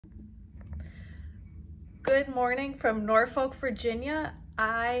Good morning from Norfolk, Virginia.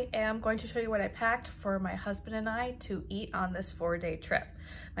 I am going to show you what I packed for my husband and I to eat on this 4-day trip.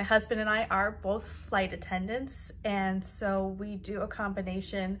 My husband and I are both flight attendants, and so we do a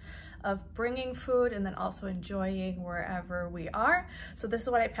combination of bringing food and then also enjoying wherever we are. So this is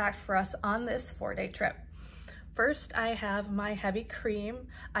what I packed for us on this 4-day trip. First, I have my heavy cream.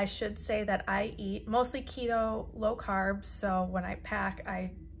 I should say that I eat mostly keto, low carbs, so when I pack,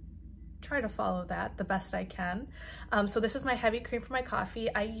 I try to follow that the best I can. So this is my heavy cream for my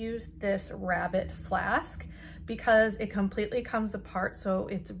coffee. I use this rabbit flask because it completely comes apart, so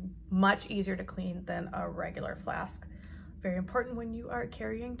it's much easier to clean than a regular flask. Very important when you are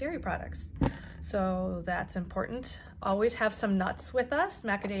carrying dairy products. So that's important. Always have some nuts with us.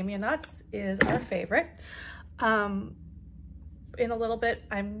 Macadamia nuts is our favorite. In a little bit,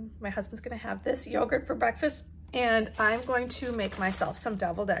 my husband's gonna have this yogurt for breakfast, and I'm going to make myself some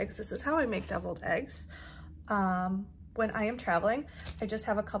deviled eggs. This is how I make deviled eggs. When I am traveling, I just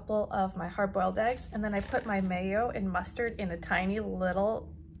have a couple of my hard-boiled eggs, and then I put my mayo and mustard in a tiny little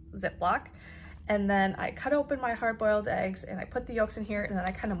Ziploc, and then I cut open my hard-boiled eggs, and I put the yolks in here, and then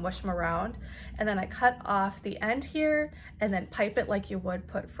I kind of mush them around, and then I cut off the end here, and then pipe it like you would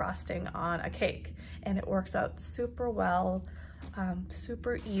put frosting on a cake, and it works out super well,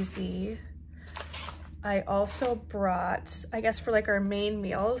 super easy. I also brought, I guess for like our main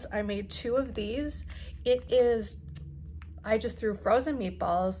meals, I made 2 of these. I just threw frozen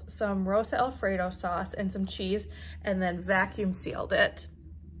meatballs, some rosa Alfredo sauce, and some cheese, and then vacuum sealed it.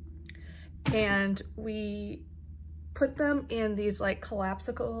 And we put them in these like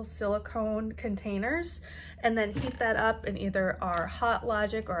collapsible silicone containers, and then heat that up in either our Hot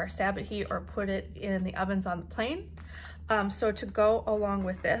Logic or our Sabbat heat, or put it in the ovens on the plane. So to go along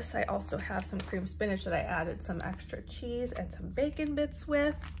with this, I also have some cream spinach that I added some extra cheese and some bacon bits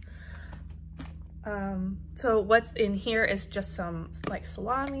with. So what's in here is just some like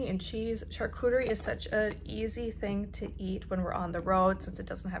salami and cheese. Charcuterie is such an easy thing to eat when we're on the road since it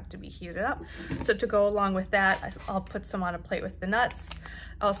doesn't have to be heated up. So to go along with that, I'll put some on a plate with the nuts.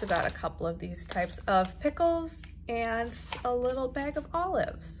 I also got a couple of these types of pickles and a little bag of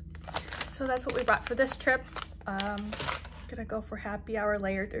olives. So that's what we brought for this trip. Gonna go for happy hour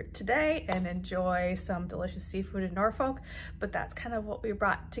later today and enjoy some delicious seafood in Norfolk, but that's kind of what we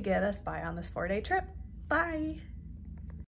brought to get us by on this 4-day trip. Bye.